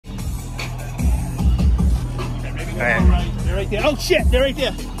Right, they're right there. Oh shit, they're right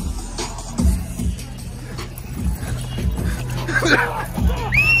there.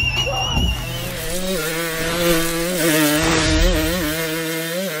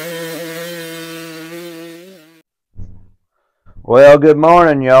 Well, good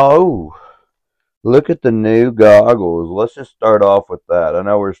morning, y'all. Look at the new goggles. Let's just start off with that. I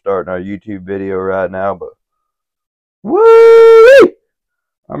know we're starting our YouTube video right now, but woo!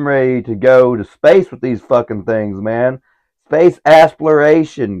 I'm ready to go to space with these fucking things, man. Space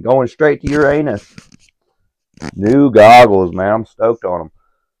exploration, going straight to Uranus. New goggles, man. I'm stoked on them.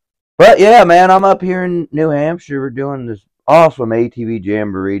 But yeah, man, I'm up here in New Hampshire. We're doing this awesome ATV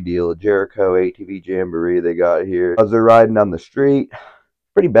Jamboree deal, Jericho ATV Jamboree they got here. As they're riding on the street,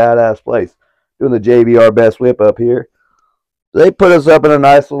 pretty badass place. Doing the JBR Best Whip up here. They put us up in a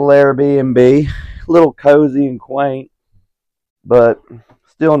nice little Airbnb, a little cozy and quaint, but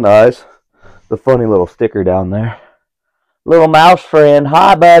still nice. The funny little sticker down there. Little mouse friend,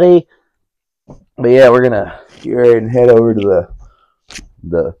 hi buddy. But yeah, we're gonna get ready and head over to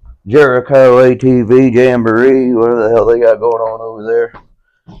the Jericho ATV Jamboree, whatever the hell they got going on over there.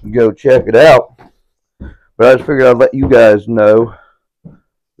 Go check it out. But I just figured I'd let you guys know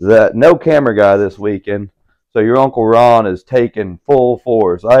that no camera guy this weekend. So your Uncle Ron is taking full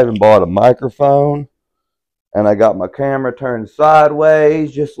force. I even bought a microphone, and I got my camera turned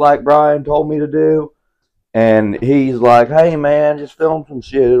sideways, just like Bryan told me to do. And he's like, hey man, just film some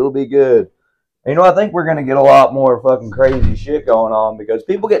shit, it'll be good. And, you know, I think we're going to get a lot more fucking crazy shit going on because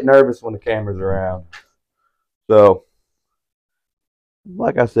people get nervous when the camera's around. So,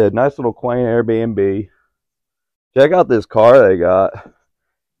 like I said, nice little quaint Airbnb. Check out this car they got.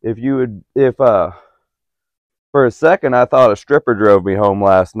 For a second I thought a stripper drove me home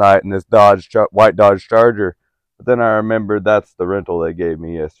last night in this white Dodge Charger. But then I remembered that's the rental they gave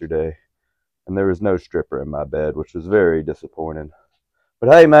me yesterday. And there was no stripper in my bed, which was very disappointing. But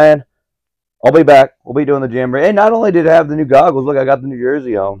hey, man. I'll be back. We'll be doing the Jamboree. And not only did I have the new goggles, look, I got the New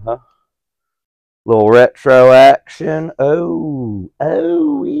Jersey on, huh? Little retro action. Oh,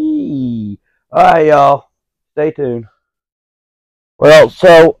 wee. All right, y'all. Stay tuned. Well,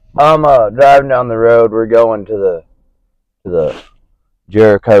 so I'm driving down the road. We're going to the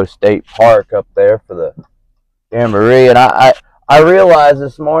Jericho State Park up there for the Jamboree, and I realized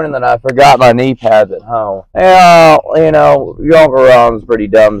this morning that I forgot my knee pads at home. You know, your Uncle Ron's pretty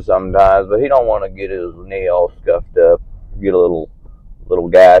dumb sometimes, but he don't want to get his knee all scuffed up, get a little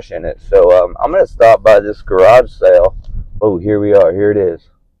gash in it. So I'm going to stop by this garage sale. Oh, here we are. Here it is.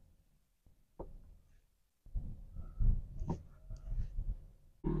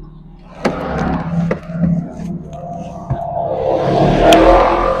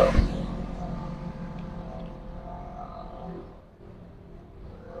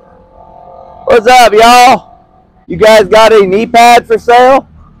 What's up, y'all? You guys got any knee pads for sale?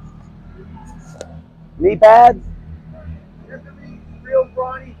 Knee pads? You're the real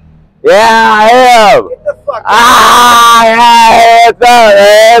Ronnie. Yeah, I am. Get the fuck yeah, what's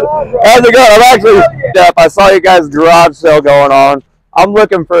up, man? How's it going? I'm actually up. I saw you guys' garage sale going on. I'm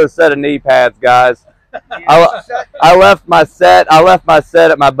looking for a set of knee pads, guys. I left my set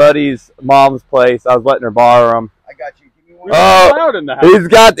at my buddy's mom's place. I was letting her borrow them. I got you. Oh, he's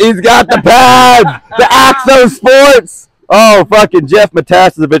got the pads, the Axo Sports. Oh, fucking Jeff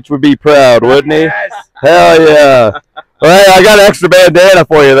Matasevich would be proud, wouldn't he? Yes. Hell yeah! Well, hey, I got an extra bandana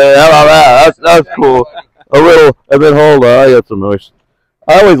for you there. How about that? That's cool. A little, and then hold on, I got some noise.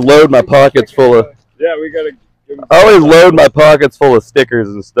 I always load my pockets full of. Yeah, we gotta. I always load my pockets full of stickers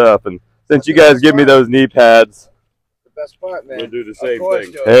and stuff, and since you guys give me those knee pads, the best part, man. We'll do the same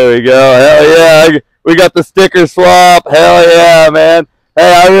thing. There we go. Hell yeah! We got the sticker swap. Hell yeah, man.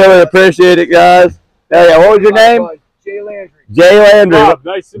 Hey, I really appreciate it, guys. Hey, what was your name? Jay Landry. Jay Landry. Bob,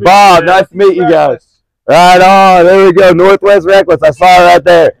 nice to meet you. Bob, nice to meet you guys. Right on. There we go. Northwest Reckless. I saw it right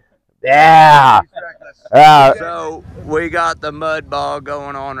there. Yeah. So we got the mud ball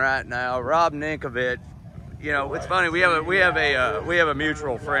going on right now. Rob Ninkovich. You know, it's funny. We have a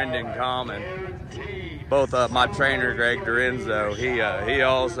mutual friend in common. Both my trainer Greg Dorenzo, he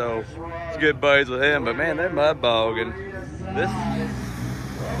also is good buddies with him. But man, they're mud bogging. This,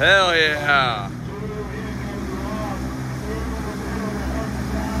 hell yeah!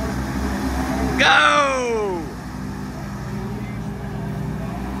 Go!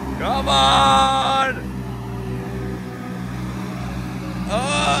 Come on!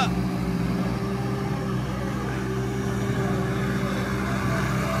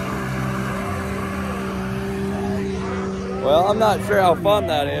 Well, I'm not sure how fun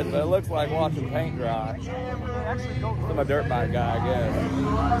that is, but it looks like watching paint dry. I'm a dirt bike guy, I guess.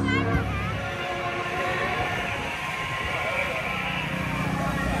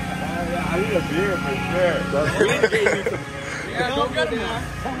 a beer for sure. We need to get you some. Yeah, go get him now.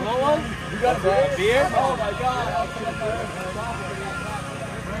 You got a beer? Oh my God.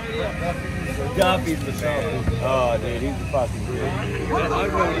 Duffy's the man. Oh, dude, he's the fucking dude.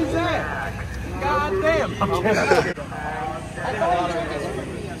 What is that? God damn.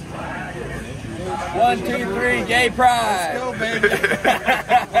 1, 2, 3, gay pride. Let's go, baby.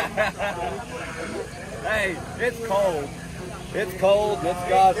 Hey, it's cold. It's cold. It's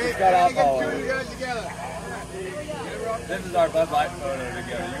got alcohol. This is our Bud Light photo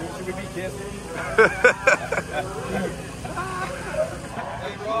together. Should we be kissing?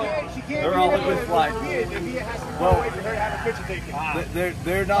 They're all just like, well,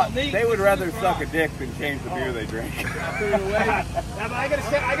 they're not. They would rather suck a dick than change the beer they drink. I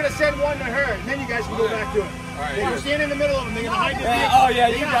gotta send one to her, and then you guys can go back to it. Right. You stand in the middle of them. They're gonna hide the beer. Oh yeah,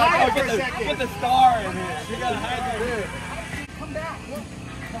 you got to get the star in here. You gotta hide the beer. Come back.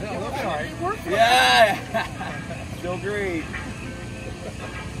 Look. Yeah. Still green.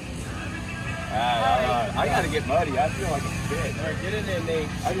 I gotta get muddy. I feel like a shit. All right, get in there, Nate.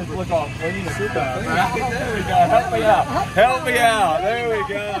 I just look all clean and stuff. There we go. Help me out. Help me out. There we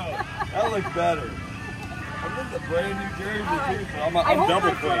go. That looks better. And this is a brand new jersey too, so I'm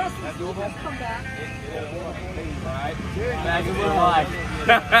double clean. That's doable. Come back. Right. Back in my life.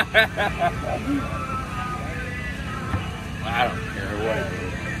 I don't care what.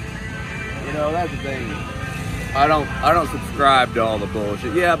 You know, that's the thing. I don't subscribe to all the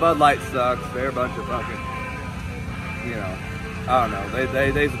bullshit. Yeah, Bud Light sucks. They're a bunch of fucking, you know, I don't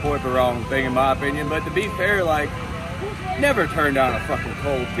know. They support the wrong thing in my opinion. But to be fair, like, never turn down a fucking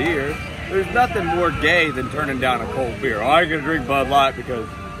cold beer. There's nothing more gay than turning down a cold beer. Oh, I can drink Bud Light because,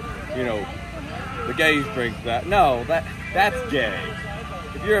 you know, the gays drink that. No, that's gay.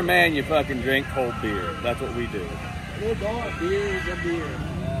 If you're a man, you fucking drink cold beer. That's what we do. We're going. Beer is a beer.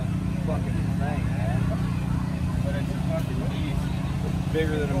 Yeah, fucking insane, man. But it's a fucking beast. It's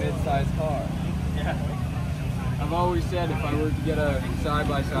bigger than a mid-sized car. Yeah. I've always said if I were to get a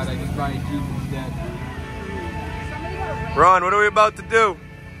side-by-side, I'd just buy a Jeep instead. Ron, what are we about to do?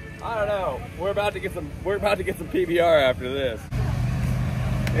 I don't know. We're about to get some PBR after this.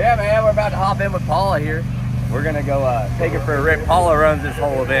 Yeah, man, we're about to hop in with Paula here. We're gonna go take her for a rip. Paula runs this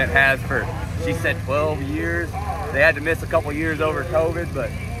whole event, has for, she said 12 years. They had to miss a couple years over COVID, but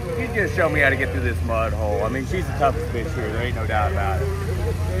she's gonna show me how to get through this mud hole. I mean, she's the toughest bitch here. There ain't no doubt about it.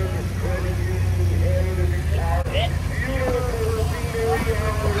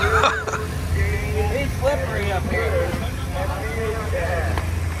 He's slippery up here.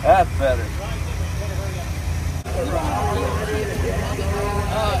 That's better.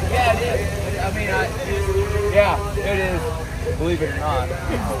 Yeah, it is. I mean, yeah, it is. Believe it or not.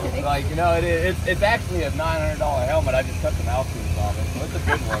 Like, you know, it's actually a $900 helmet. I just cut the mouthpiece off it. So it's a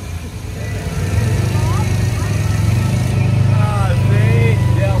good one. See?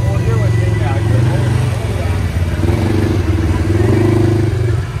 Yeah, well, you're with me now.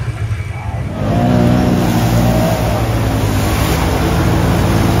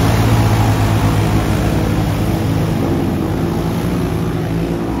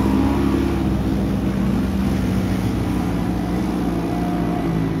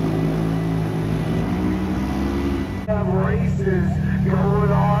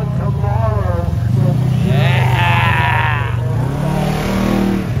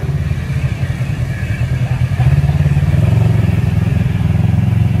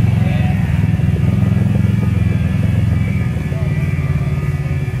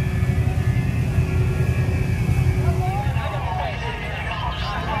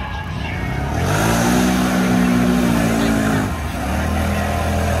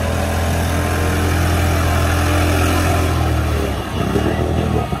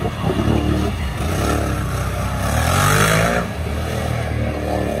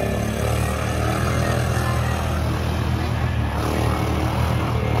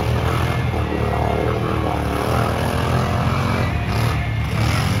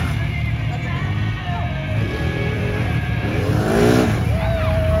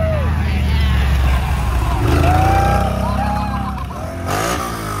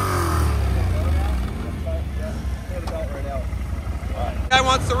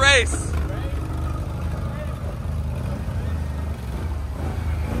 Wants to race.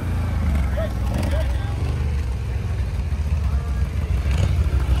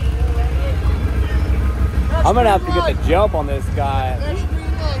 I'm gonna have to get the jump on this guy.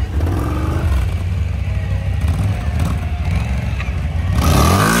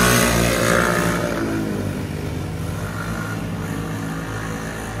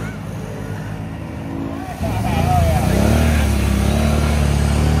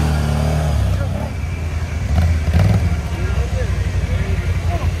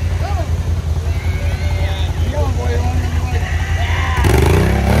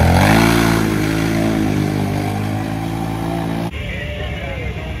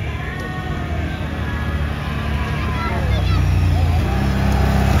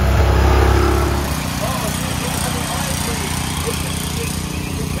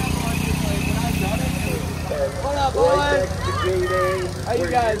 up, boys? How you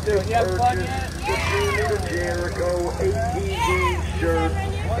guys doing? You having fun yet? The Jericho ATV shirt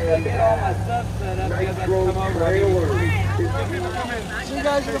and get all my stuff set up because I come over. See you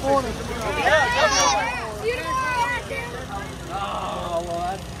guys in the morning.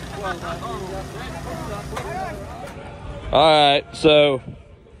 All right, so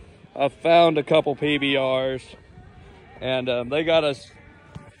I found a couple PBRs, and they got us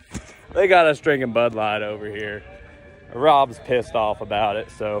drinking Bud Light over here. Rob's pissed off about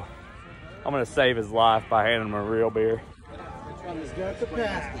it, so I'm gonna save his life by handing him a real beer.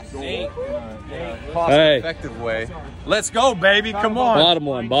 Cost-effective way. Let's go, baby. Come on. Bottom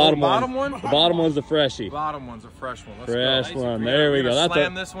one. Bottom one. The bottom one's a freshie. Bottom one's a fresh one. Let's Fresh go. one. There we go.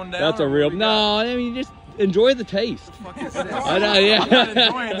 This one down, that's a real. No, I mean just enjoy the taste. I know, yeah. I'm not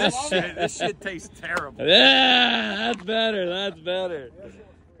enjoying this shit. This shit tastes terrible. Yeah, that's better. That's better.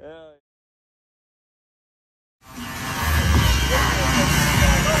 Yeah.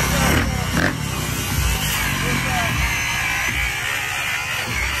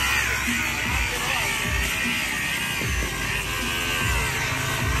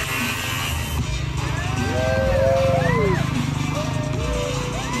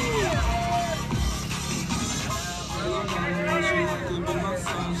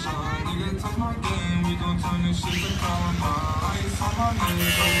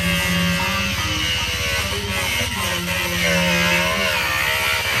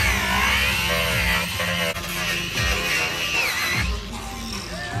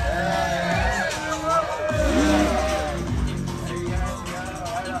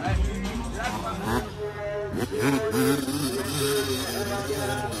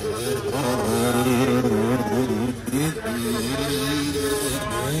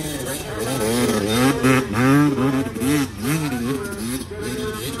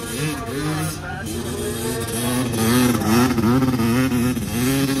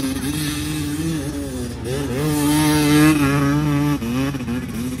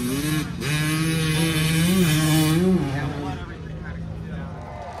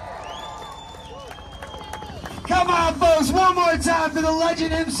 Come on, folks, one more time for the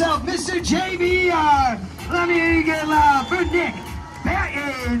legend himself, Mr. JBR. Let me hear you get loud for Nick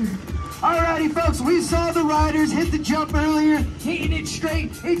Bryan. Alrighty, folks, we saw the riders hit the jump earlier, hitting it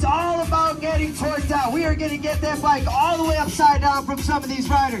straight. It's all about getting torqued out. We are going to get that bike all the way upside down from some of these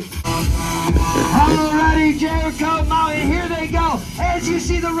riders. Alrighty, Jericho Mountain, here they go. As you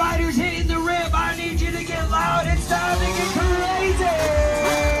see the riders hitting the rib, I need you to get loud. It's time to get crazy.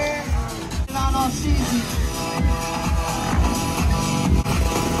 On all season.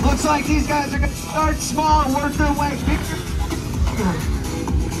 Looks like these guys are going to start small and work their way bigger.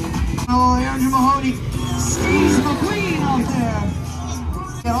 Oh, Andrew Mahoney, Steve McQueen out there.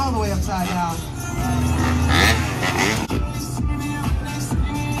 Get all the way upside down.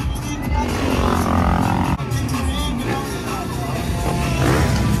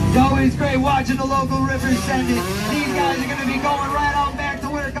 It's always great watching the local rivers send it. These guys are going to be going right on back to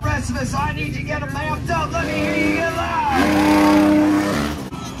work. The rest of us, so I need you to get them amped up. Let me hear you get loud.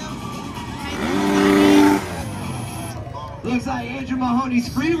 Looks like Andrew Mahoney's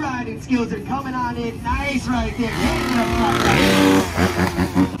free riding skills are coming on in nice right there.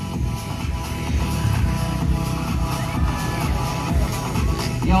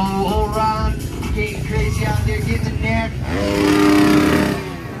 Yo, old Ron, getting crazy out there, getting the neck.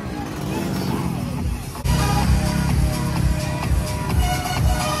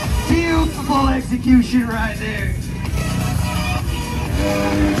 Beautiful execution right there.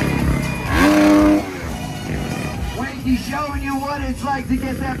 He's showing you what it's like to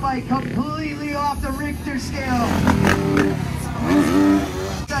get that bike completely off the Richter scale.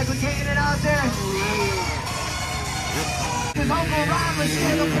 Cyclicating it out there. His Uncle Ron was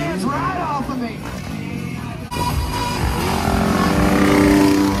scared the pants right off of me.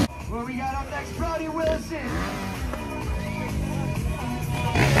 What we got up next, Brody Wilson.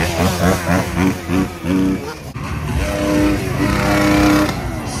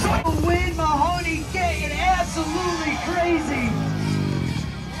 So Win Mahoney getting absolutely crazy.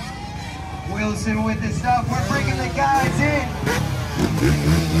 Wilson with the stuff. We're bringing the guys in.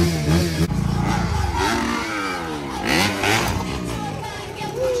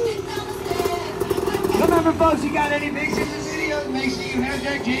 Remember, folks, you got any pictures and videos, make sure you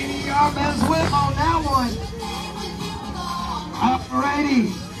hashtag JBR Men's Whip on that one.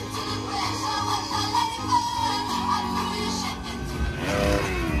 Alrighty.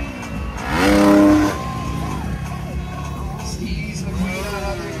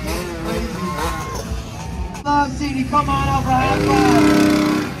 Love seeing you come on up for high five.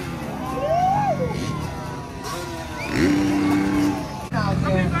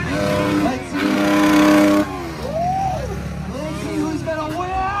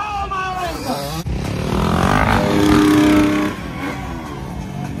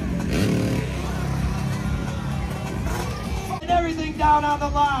 down on the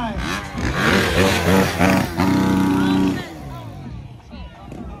line.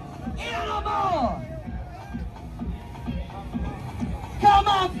 Animal! Come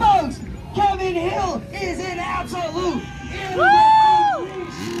on, folks! Kevin Hill is in absolute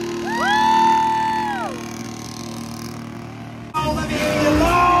Oh, let me hear you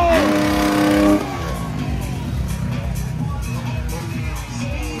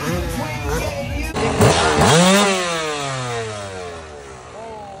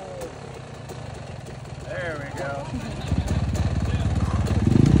There we go.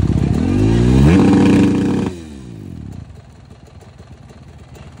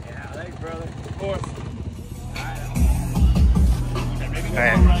 Yeah, thanks, brother. Of course.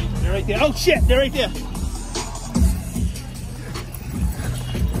 They're right there. Oh shit, they're right there.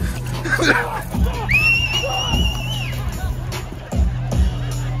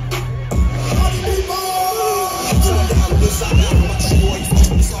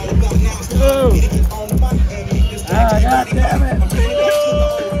 Oh, God damn it.